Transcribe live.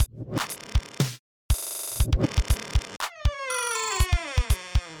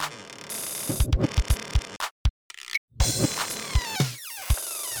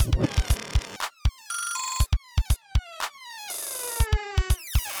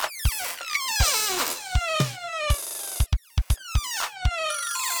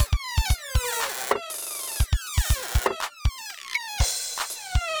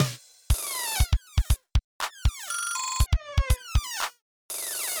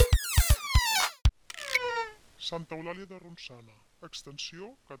Santa Eulàlia de Ronçana, extensió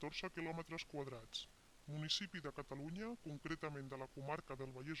 14 km², municipi de Catalunya, concretament de la comarca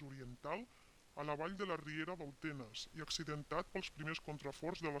del Vallès Oriental, a la vall de la Riera del Tenes i accidentat pels primers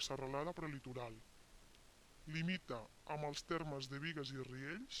contraforts de la serralada prelitoral. Limita amb els termes de Bigues i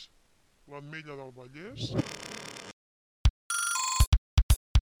Riells, l'Ametlla del Vallès,